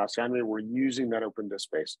through that osteotomy. We're using that open disc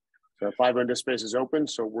space. So the fibrin disc space is open,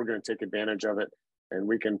 so we're going to take advantage of it, and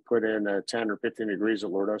we can put in 10 or 15 degrees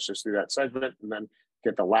of lordosis through that segment, and then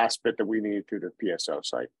get the last bit that we need through the PSO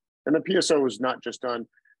site. And the PSO is not just done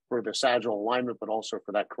for the sagittal alignment, but also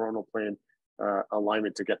for that coronal plane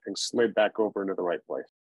alignment to get things slid back over into the right place.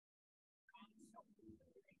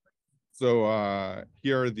 So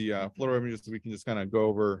here are the fluoro images. So we can just kind of go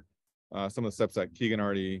over some of the steps that Keegan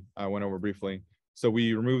already went over briefly. So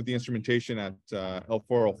we removed the instrumentation at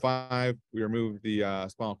L405. We removed the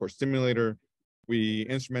spinal cord stimulator. We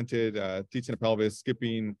instrumented T10 pelvis,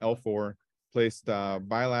 skipping L4, placed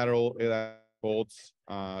bilateral bolts,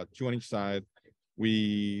 2 on each side.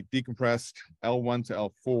 We decompressed L1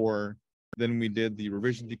 to L4. Then we did the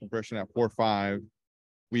revision decompression at 4.5.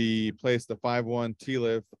 We placed the 5.1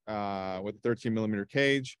 T-lift with a 13 millimeter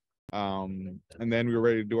cage. And then we were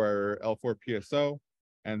ready to do our L4 PSO.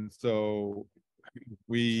 And so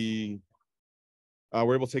we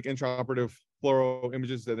were able to take intraoperative fluoro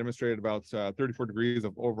images that demonstrated about 34 degrees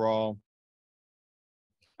of overall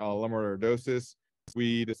lumbar lordosis.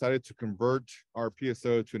 We decided to convert our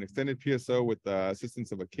PSO to an extended PSO with the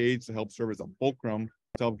assistance of a cage to help serve as a fulcrum,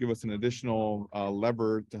 to help give us an additional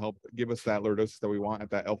lever to help give us that lordosis that we want at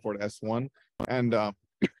that L4 to S1. And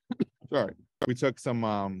sorry, we took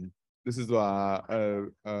some, this is the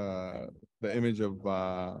image of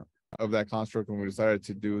that construct when we decided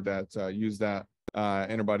to do that, use that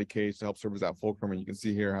interbody cage to help serve as that fulcrum. And you can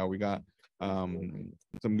see here how we got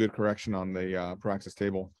some good correction on the proaxis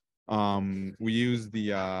table. We use the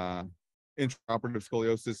intraoperative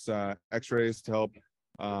scoliosis x-rays to help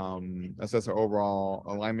assess our overall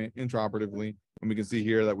alignment intraoperatively. And we can see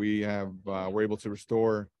here that we have we're able to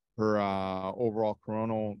restore her overall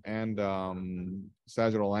coronal and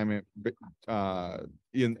sagittal alignment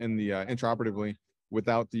in the intraoperatively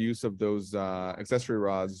without the use of those accessory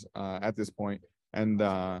rods at this point. And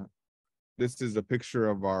this is a picture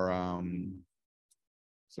of our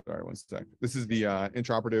sorry, one sec. This is the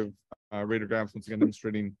intraoperative radiographs, once again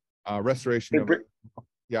demonstrating restoration of.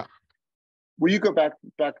 Yeah. Will you go back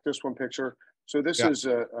this one picture? So this is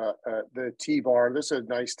the T-bar. This is a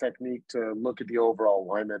nice technique to look at the overall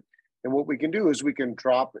alignment. And what we can do is we can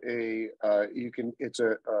drop every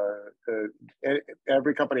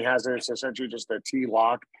company has it. It's essentially just a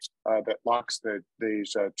T-lock that locks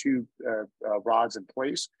these two rods in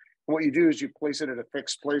place. And what you do is you place it at a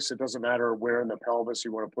fixed place. It doesn't matter where in the pelvis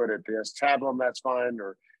you want to put it. There's tabulum, that's fine,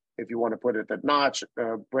 or if you want to put it at notch,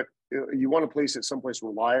 but you want to place it someplace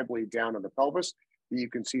reliably down in the pelvis that you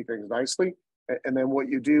can see things nicely. And then what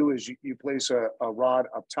you do is you place a rod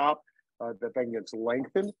up top that then gets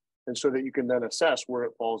lengthened, and so that you can then assess where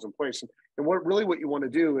it falls in place. And what you want to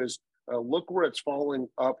do is look where it's falling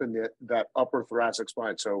up in that upper thoracic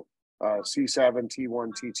spine. So C7,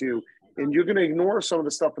 T1, T2, and you're going to ignore some of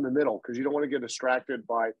the stuff in the middle because you don't want to get distracted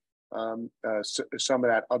by some of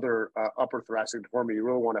that other upper thoracic deformity. You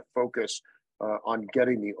really want to focus on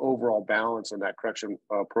getting the overall balance and that correction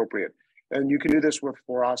appropriate. And you can do this with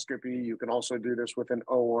fluoroscopy. You can also do this with an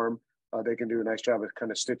O-arm. They can do a nice job of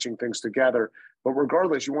kind of stitching things together. But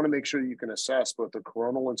regardless, you want to make sure that you can assess both the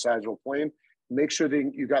coronal and sagittal plane. Make sure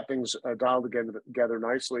that you got things dialed together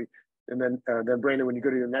nicely. And then Brandon, when you go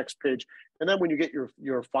to your next page, and then when you get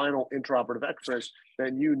your final intraoperative x-rays,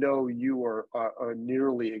 then you know you are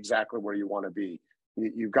nearly exactly where you want to be.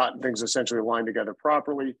 You've gotten things essentially aligned together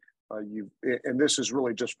properly. And this is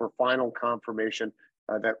really just for final confirmation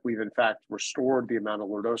that we've in fact restored the amount of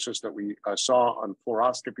lordosis that we saw on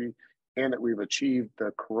fluoroscopy, and that we've achieved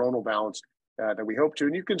the coronal balance that we hope to.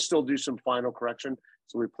 And you can still do some final correction.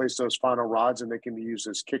 So we place those final rods, and they can be used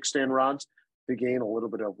as kickstand rods to gain a little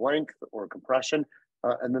bit of length or compression.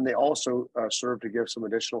 And then they also serve to give some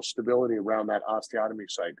additional stability around that osteotomy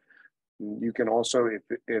site. You can also,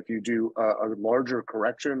 if you do a larger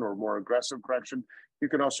correction or more aggressive correction, you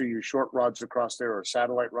can also use short rods across there or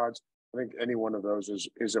satellite rods. I think any one of those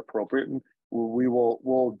is appropriate. And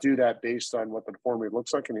we'll do that based on what the deformity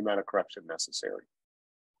looks like and the amount of correction necessary.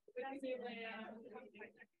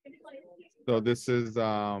 So this is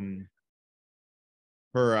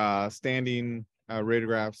her standing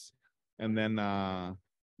radiographs, and then let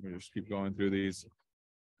me just keep going through these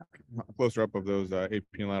closer up of those AP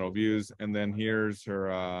and lateral views, and then here's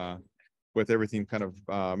her with everything kind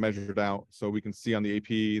of measured out, so we can see on the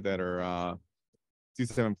AP that her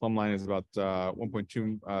C7 plumb line is about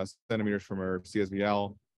 1.2 centimeters from her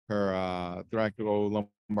CSVL. Her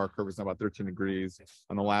thoracolumbar curve is now about 13 degrees.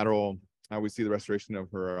 On the lateral, we see the restoration of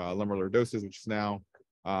her lumbar lordosis, which is now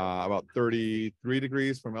about 33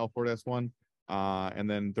 degrees from L4 to S1, and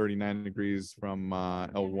then 39 degrees from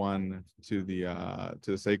L1 to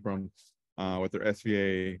the sacrum, with her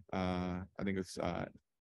SVA. I think it's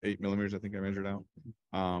 8 millimeters. I think I measured out.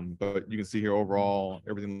 But you can see here overall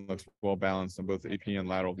everything looks well balanced on both AP and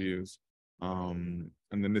lateral views. And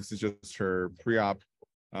then this is just her pre-op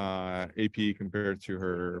AP compared to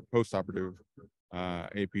her post-operative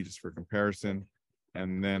AP, just for comparison.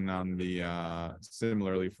 And then on the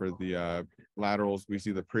similarly for the laterals, we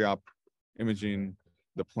see the pre-op imaging,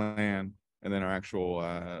 the plan, and then our actual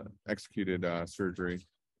executed surgery.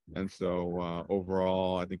 And so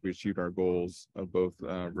overall, I think we achieved our goals of both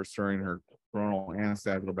restoring her coronal and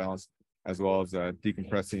sagittal balance, as well as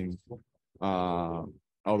decompressing all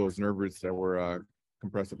those nerve roots that were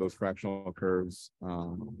compressed at those fractional curves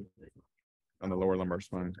on the lower lumbar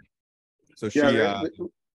spine. So she. Yeah,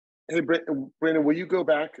 hey, Brandon, will you go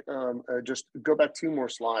back? Just go back 2 more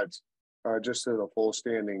slides, just to the full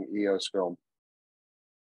standing EOS film.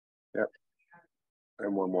 Yep,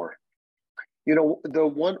 and 1 more. You know, the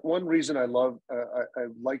one reason I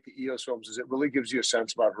like the EOS films is it really gives you a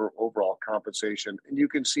sense about her overall compensation. And you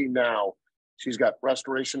can see now she's got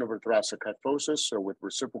restoration of her thoracic kyphosis. So with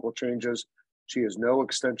reciprocal changes, she has no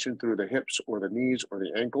extension through the hips or the knees or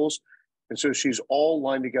the ankles. And so she's all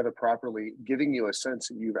lined together properly, giving you a sense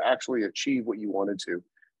that you've actually achieved what you wanted to.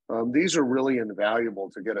 These are really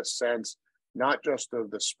invaluable to get a sense, not just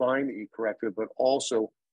of the spine that you corrected, but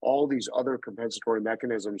also all these other compensatory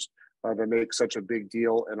mechanisms that make such a big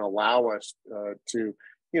deal and allow us to,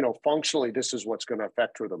 you know, functionally, this is what's going to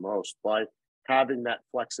affect her the most by having that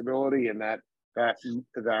flexibility and that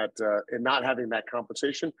and not having that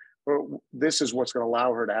compensation. This is what's going to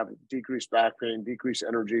allow her to have decreased back pain, decreased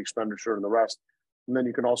energy expenditure, and the rest. And then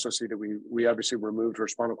you can also see that we obviously removed her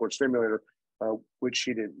spinal cord stimulator, which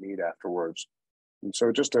she didn't need afterwards. And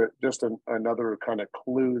so just another kind of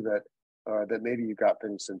clue that that maybe you got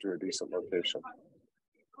things into a decent location.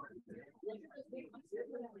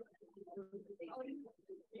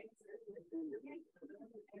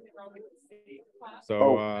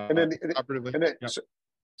 So and then yep.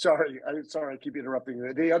 Sorry, I keep interrupting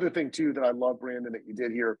you. The other thing too that I love, Brandon, that you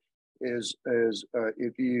did here is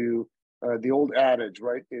if you the old adage,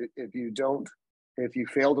 right? If you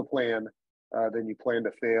fail to plan, then you plan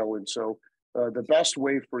to fail. And so the best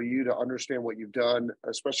way for you to understand what you've done,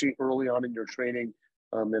 especially early on in your training,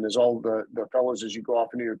 and as all the fellows as you go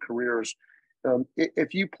off into your careers,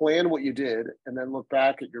 if you plan what you did and then look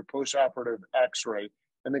back at your postoperative X-ray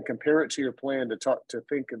and then compare it to your plan to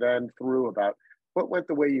think then through about what went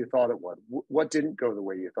the way you thought it would, what didn't go the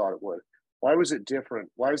way you thought it would, why was it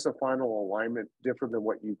different, why is the final alignment different than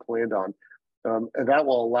what you planned on, and that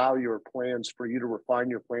will allow your plans for you to refine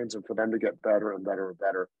your plans and for them to get better and better and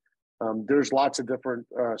better. There's lots of different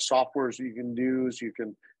softwares you can use. You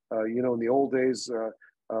can, in the old days,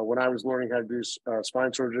 when I was learning how to do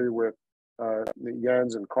spine surgery with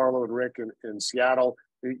Jens and Carlo and Rick in Seattle,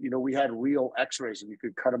 we had real X-rays and you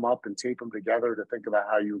could cut them up and tape them together to think about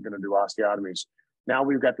how you were going to do osteotomies. Now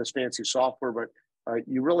we've got this fancy software, but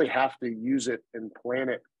you really have to use it and plan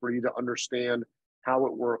it for you to understand how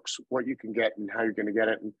it works, what you can get, and how you're going to get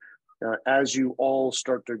it. And as you all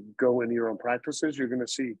start to go into your own practices, you're going to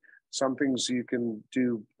see some things you can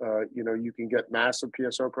do. You can get massive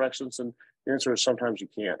PSO corrections, and the answer is sometimes you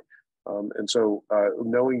can't. And so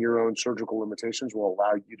knowing your own surgical limitations will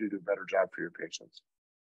allow you to do a better job for your patients.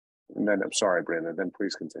 And then, I'm sorry, Brandon, then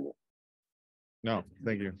please continue. No,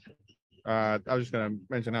 thank you. I was just going to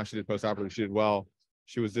mention how she did postoperatively. She did well.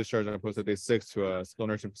 She was discharged on post day 6 to a skilled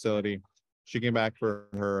nursing facility. She came back for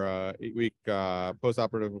her 8-week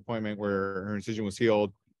postoperative appointment where her incision was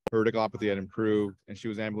healed, her radiculopathy had improved, and she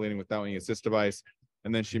was ambulating without any assist device.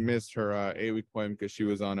 And then she missed her 8-week appointment because she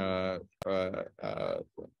was on I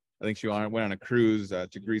think she went on a cruise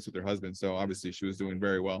to Greece with her husband. So obviously she was doing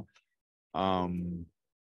very well.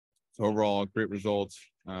 So overall, great results.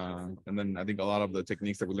 And then I think a lot of the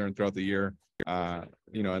techniques that we learned throughout the year,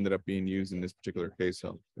 ended up being used in this particular case.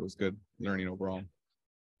 So it was good learning overall.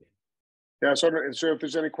 Yeah. So if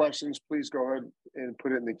there's any questions, please go ahead and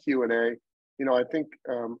put it in the Q&A. I think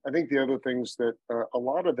the other things that a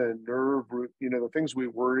lot of the nerve root, the things we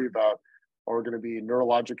worry about are going to be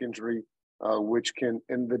neurologic injury,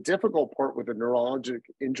 and the difficult part with the neurologic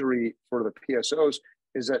injury for the PSOs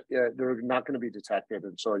is that they're not going to be detected.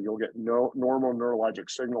 And so you'll get no normal neurologic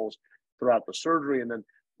signals throughout the surgery. And then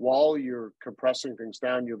while you're compressing things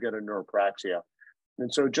down, you'll get a neuropraxia.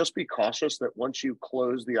 And so just be cautious that once you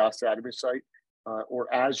close the osteotomy site,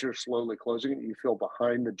 or as you're slowly closing it, you feel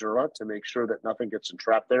behind the dura to make sure that nothing gets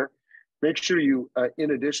entrapped there. Make sure you,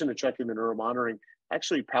 in addition to checking the neuromonitoring,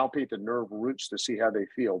 actually palpate the nerve roots to see how they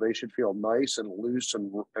feel. They should feel nice and loose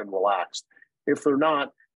and relaxed. If they're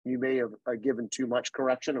not, you may have given too much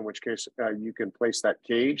correction, in which case you can place that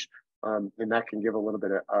cage, and that can give a little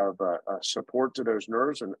bit of support to those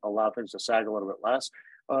nerves and allow things to sag a little bit less.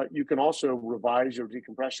 You can also revise your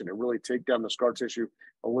decompression and really take down the scar tissue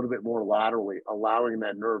a little bit more laterally, allowing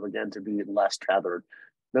that nerve again to be less tethered.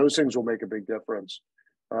 Those things will make a big difference.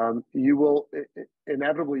 You will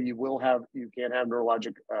inevitably you can have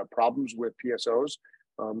neurologic problems with PSOs,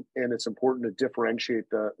 and it's important to differentiate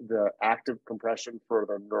the active compression for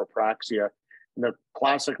the neuropraxia. And the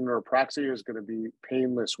classic neuropraxia is going to be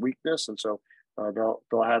painless weakness, and so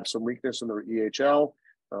they'll have some weakness in their EHL,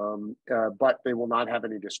 but they will not have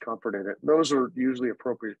any discomfort in it. Those are usually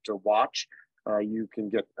appropriate to watch. You can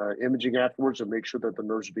get imaging afterwards and make sure that the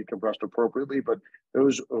nerves are decompressed appropriately, but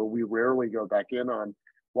those we rarely go back in on.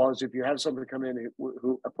 While if you have somebody come in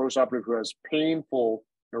a postoperative who has painful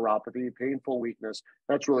neuropathy, painful weakness,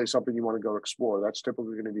 that's really something you want to go explore. That's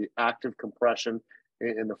typically going to be active compression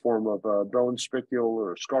in the form of bone spicule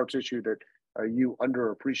or scar tissue that you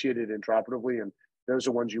underappreciated intraoperatively, and those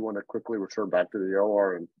are ones you want to quickly return back to the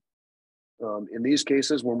OR. And in these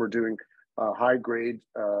cases, when we're doing high-grade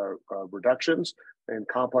reductions and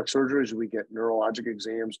complex surgeries, we get neurologic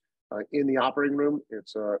exams in the operating room.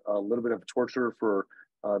 It's a little bit of torture for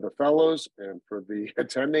the fellows and for the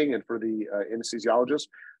attending and for the anesthesiologist,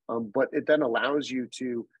 but it then allows you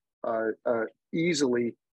to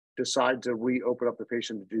easily decide to reopen up the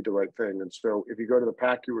patient to do the right thing. And so if you go to the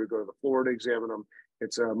PACU or you go to the floor to examine them,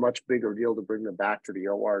 it's a much bigger deal to bring them back to the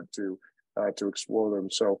OR to explore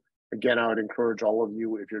them. So again, I would encourage all of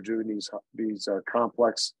you, if you're doing these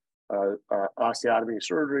complex osteotomy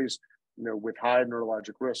surgeries, with high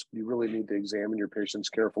neurologic risk, you really need to examine your patients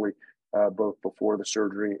carefully, both before the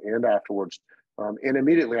surgery and afterwards. And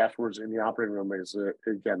immediately afterwards in the operating room is,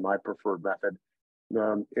 again, my preferred method.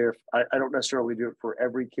 If I don't necessarily do it for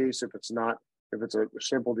every case, if it's a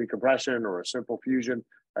simple decompression or a simple fusion,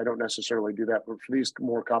 I don't necessarily do that. But for these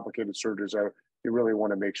more complicated surgeries, you really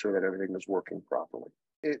want to make sure that everything is working properly.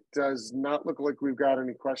 It does not look like we've got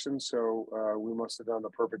any questions, so we must have done the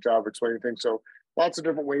perfect job explaining things. So lots of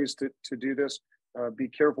different ways to do this. Be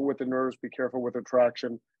careful with the nerves, be careful with the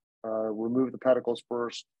traction. remove the pedicles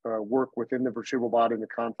first, work within the vertebral body in the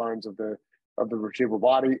confines of the vertebral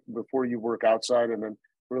body before you work outside, and then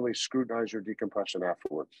really scrutinize your decompression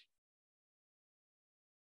afterwards.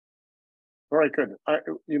 All right, good.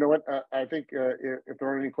 You know what? I think if there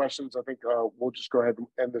are any questions, I think we'll just go ahead and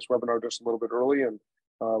end this webinar just a little bit early, and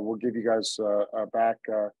we'll give you guys back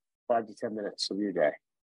 5 to 10 minutes of your day.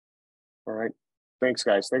 All right. Thanks,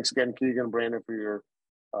 guys. Thanks again, Keegan and Brandon, for your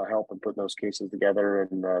help in putting those cases together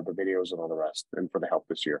and the videos and all the rest, and for the help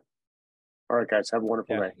this year. All right, guys. Have a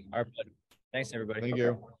wonderful day. Our pleasure. Thanks, everybody. Thank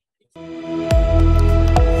you.